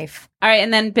through life. All right,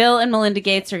 and then Bill and Melinda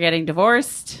Gates are getting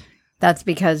divorced. That's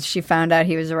because she found out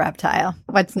he was a reptile.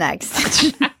 What's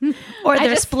next? Or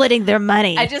they're splitting their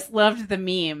money. I just loved the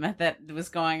meme that was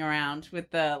going around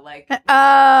with the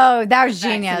Oh, that was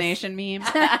genius. Vaccination meme.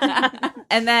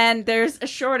 And then there's a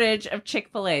shortage of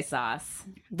Chick-fil-A sauce.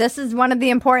 This is one of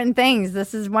the important things.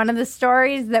 This is one of the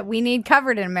stories that we need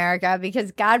covered in America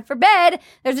because, God forbid,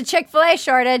 there's a Chick-fil-A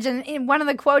shortage. And in one of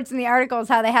the quotes in the article is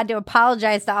how they had to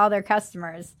apologize to all their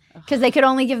customers because they could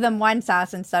only give them one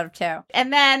sauce instead of two.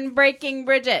 And then Breaking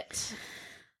Bridget.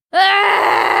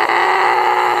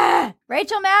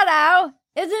 Rachel Maddow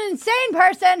is an insane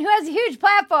person who has a huge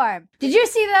platform. Did you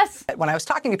see this? When I was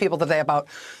talking to people today about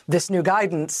this new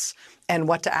guidance and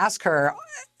what to ask her,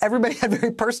 everybody had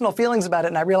very personal feelings about it,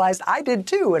 and I realized I did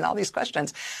too in all these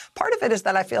questions. Part of it is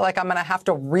that I feel like I'm going to have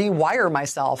to rewire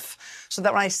myself so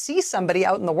that when I see somebody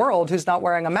out in the world who's not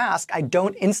wearing a mask, I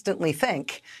don't instantly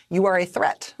think you are a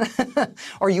threat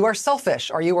or you are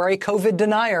selfish or you are a COVID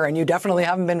denier and you definitely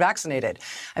haven't been vaccinated.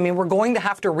 I mean, we're going to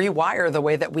have to rewire the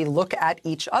way that we look at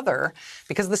each other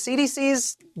because the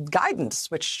CDC's guidance,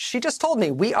 which she just told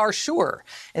me, we are sure,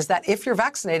 is that if you're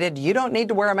vaccinated, you don't need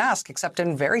to wear a mask except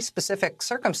in very specific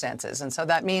circumstances. And so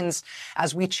that means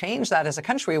as we change that as a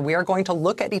country, we are going to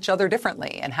look at each other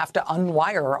differently and have to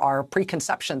unwire our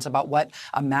preconceptions about what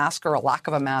a mask or a lack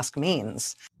of a mask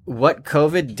means. What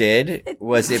COVID did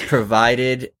was it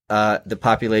provided the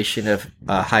population of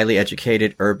highly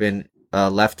educated urban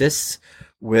leftists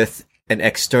with an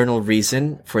external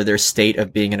reason for their state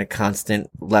of being in a constant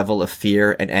level of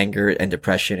fear and anger and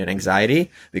depression and anxiety,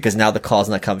 because now the call's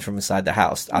not coming from inside the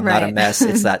house. I'm not a mess.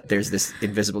 It's that there's this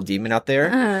invisible demon out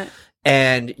there.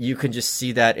 And you can just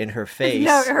see that in her face.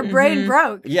 No, her brain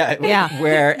broke.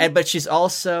 Yeah. But she's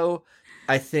also,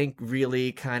 I think,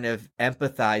 really kind of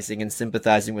empathizing and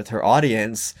sympathizing with her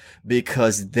audience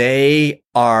because they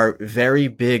are very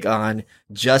big on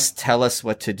just tell us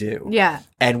what to do. Yeah.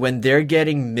 And when they're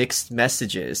getting mixed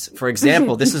messages, for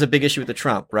example, this is a big issue with the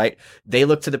Trump, right? They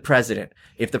look to the president.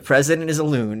 If the president is a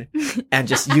loon and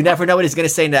just, you never know what he's going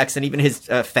to say next. And even his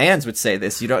fans would say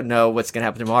this. You don't know what's going to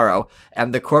happen tomorrow.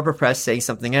 And the corporate press saying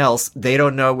something else, they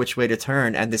don't know which way to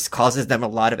turn. And this causes them a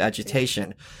lot of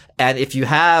agitation. And if you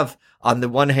have, on the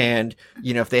one hand,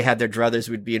 you know, if they had their druthers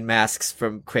would be in masks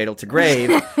from cradle to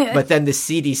grave, but then the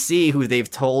CDC, who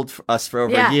they've told us for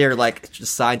over a year, like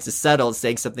just signs to settle,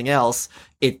 saying something else,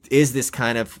 it is this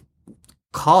kind of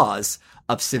cause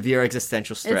of severe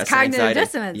existential stress. It's cognitive and anxiety.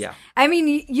 dissonance. Yeah. I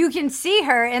mean, you can see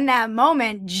her in that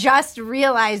moment just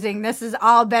realizing this has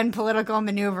all been political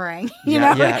maneuvering. You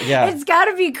know, it's got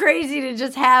to be crazy to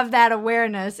just have that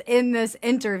awareness in this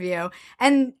interview.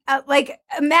 And like,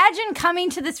 imagine coming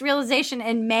to this realization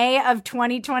in May of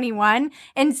 2021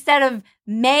 instead of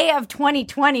May of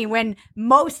 2020 when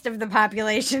most of the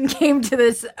population came to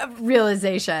this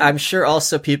realization. I'm sure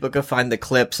also people could find the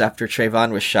clips after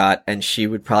Trayvon was shot, and she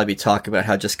would probably be talking about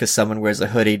how just because someone wears a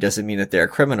hoodie doesn't mean that they're a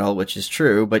criminal, which is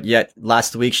true. But yet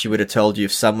last week she would have told you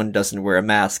if someone doesn't wear a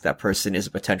mask, that person is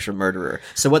a potential murderer.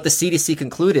 So what the CDC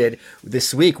concluded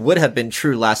this week would have been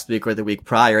true last week or the week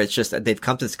prior. It's just that they've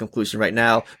come to this conclusion right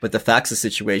now, but the facts of the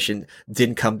situation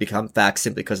didn't become facts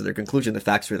simply because of their conclusion. The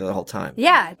facts were there the whole time.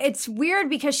 Yeah, it's weird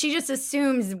because she just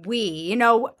assumes you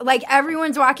know, like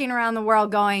everyone's walking around the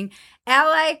world going,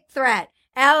 ally, threat,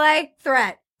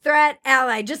 threat,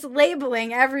 ally, just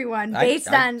labeling everyone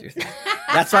based on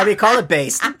That's why we call it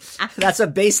based. That's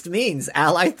what based means.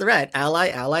 Ally, threat. Ally,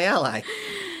 ally, ally.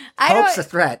 Hope's a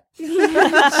threat. She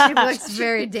looks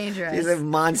very dangerous. She's a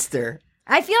monster.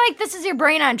 I feel like this is your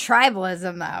brain on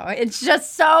tribalism, though. It's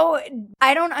just so...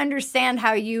 I don't understand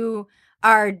how you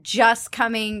are just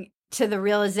coming to the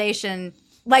realization...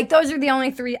 Like, those are the only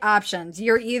three options.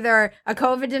 You're either a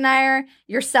COVID denier,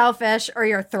 you're selfish, or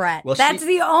you're a threat. Well, That's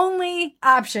the only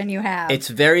option you have. It's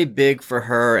very big for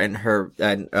her and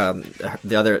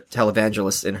the other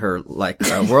televangelists in her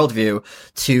worldview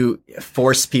to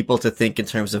force people to think in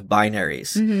terms of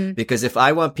binaries. Mm-hmm. Because if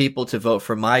I want people to vote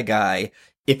for my guy,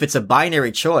 if it's a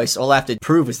binary choice, all I have to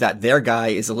prove is that their guy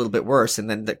is a little bit worse, and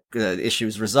then the issue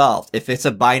is resolved. If it's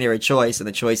a binary choice, and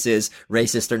the choice is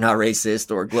racist or not racist,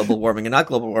 or global warming and not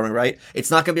global warming, right? It's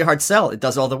not going to be a hard sell. It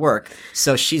does all the work.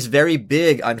 So she's very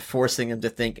big on forcing them to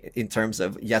think in terms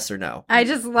of yes or no. I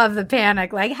just love the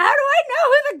panic. Like, how do I know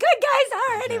who the good guys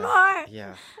are anymore?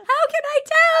 Yeah. How can I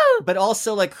tell? But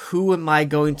also, like, who am I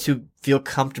going to feel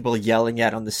comfortable yelling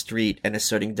at on the street and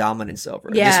asserting dominance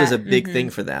over? Yeah. This was a big thing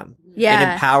for them. Yeah.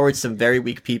 It empowered some very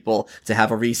weak people to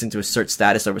have a reason to assert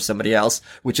status over somebody else,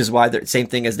 which is why the same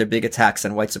thing as their big attacks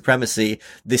on white supremacy.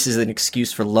 This is an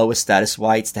excuse for lowest status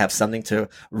whites to have something to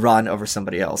run over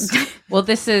somebody else. Well,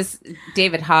 this is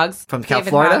David Hoggs. From David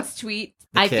Florida? Hoggs' tweet.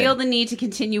 I feel the need to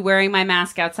continue wearing my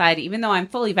mask outside, even though I'm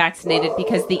fully vaccinated,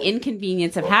 because the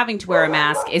inconvenience of having to wear a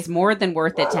mask is more than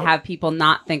worth it to have people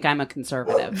not think I'm a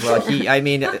conservative. Well,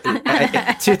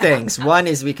 two things. One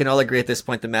is we can all agree at this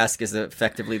point the mask is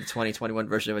effectively the 2021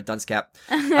 version of a dunce cap.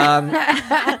 And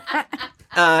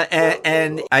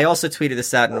I also tweeted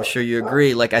this out, and I'm sure you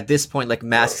agree, like, at this point, like,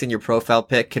 masks in your profile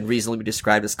pic can reasonably be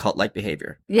described as cult-like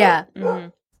behavior. Yeah. Mm-hmm.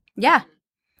 Yeah.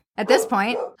 At this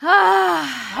point.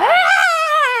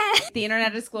 The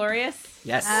internet is glorious.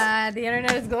 Yes. The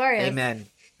internet is glorious. Amen.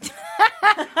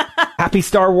 Happy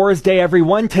Star Wars Day,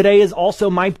 everyone. Today is also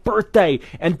my birthday.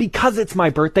 And because it's my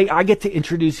birthday, I get to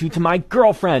introduce you to my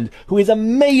girlfriend, who is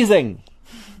amazing.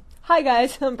 Hi,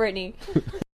 guys. I'm Brittany.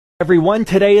 Everyone,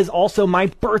 today is also my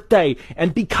birthday.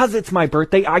 And because it's my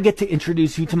birthday, I get to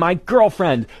introduce you to my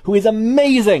girlfriend, who is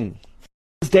amazing.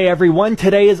 Day, everyone.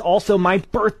 Today is also my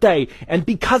birthday. And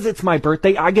because it's my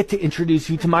birthday, I get to introduce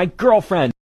you to my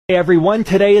girlfriend. Hey everyone,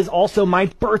 today is also my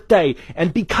birthday,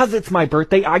 and because it's my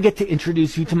birthday, I get to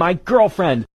introduce you to my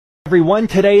girlfriend. Everyone,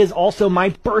 today is also my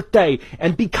birthday,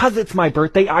 and because it's my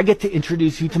birthday, I get to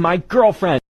introduce you to my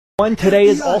girlfriend. Today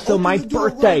is also my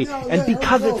birthday, and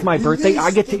because it's my birthday,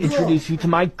 I get to introduce you to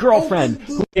my girlfriend.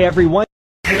 Hey everyone,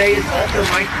 today is also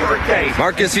my birthday.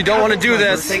 Marcus, you don't want to do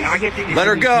this. Let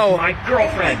her go. My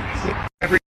girlfriend.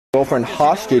 Girlfriend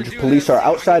hostage. Police are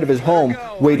outside of his home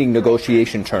waiting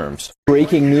negotiation terms.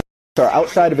 Breaking news are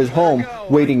outside of his home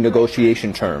waiting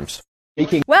negotiation terms.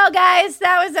 Well, guys,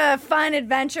 that was a fun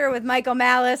adventure with Michael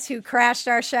Malice, who crashed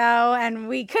our show, and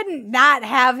we couldn't not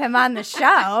have him on the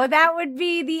show. That would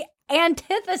be the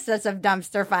antithesis of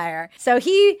dumpster fire. So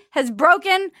he has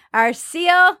broken our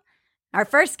seal. Our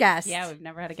first guest. Yeah, we've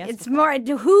never had a guest It's before.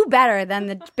 who better than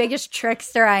the biggest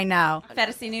trickster I know.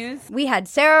 Fantasy news. We had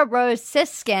Sarah Rose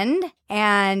Siskind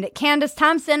and Candace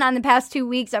Thompson on the past 2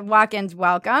 weeks of Walk-Ins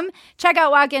Welcome. Check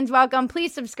out Walk-Ins Welcome.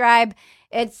 Please subscribe.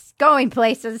 It's going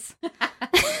places.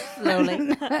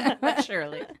 Slowly, but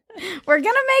surely. We're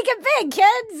going to make it big,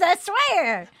 kids. I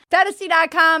swear.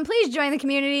 Fantasy.com. Please join the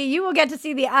community. You will get to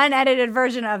see the unedited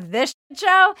version of this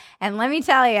show. And let me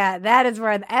tell you, that is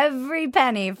worth every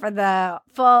penny for the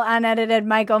full unedited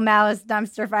Michael Malice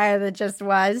dumpster fire that just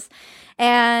was.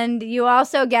 And you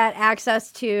also get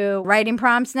access to writing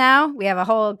prompts now. We have a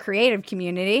whole creative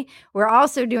community. We're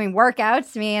also doing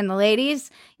workouts, me and the ladies.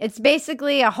 It's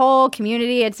basically a whole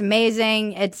community. It's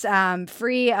amazing. It's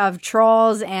free of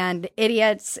trolls and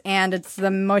idiots, and it's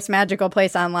the most magical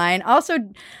place online. Also,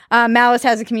 Malice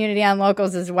has a community on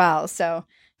Locals as well, so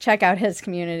check out his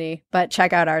community, but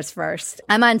check out ours first.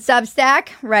 I'm on Substack,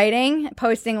 writing,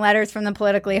 posting letters from the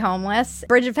politically homeless.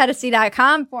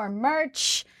 BridgetFantasy.com for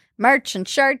merch and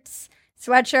shirts,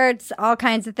 sweatshirts, all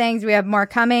kinds of things. We have more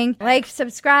coming. Like,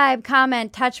 subscribe,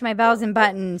 comment, touch my bells and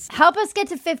buttons. Help us get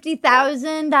to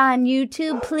 50,000 on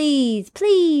YouTube, please.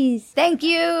 Please. Thank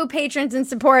you, patrons and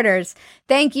supporters.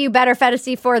 Thank you, Better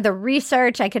Fantasy, for the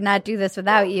research. I could not do this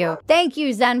without you. Thank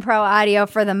you, Zen Pro Audio,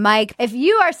 for the mic. If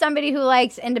you are somebody who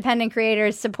likes independent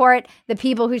creators, support the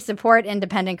people who support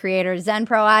independent creators. Zen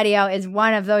Pro Audio is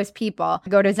one of those people.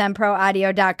 Go to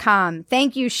zenproaudio.com.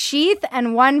 Thank you, Sheath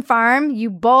and One Farm, you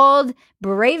bold,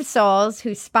 Brave Souls,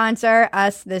 who sponsor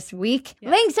us this week.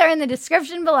 Links are in the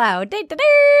description below.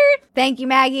 Thank you,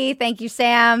 Maggie. Thank you,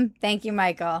 Sam. Thank you,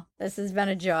 Michael. This has been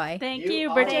a joy. Thank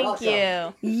you, Brittany. Thank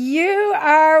you. You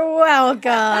are welcome.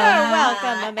 You're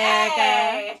welcome,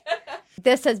 America.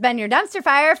 This has been your Dumpster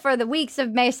Fire for the weeks of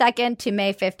May 2nd to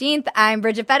May 15th. I'm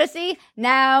Bridget Fedesi.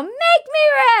 Now make me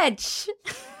rich.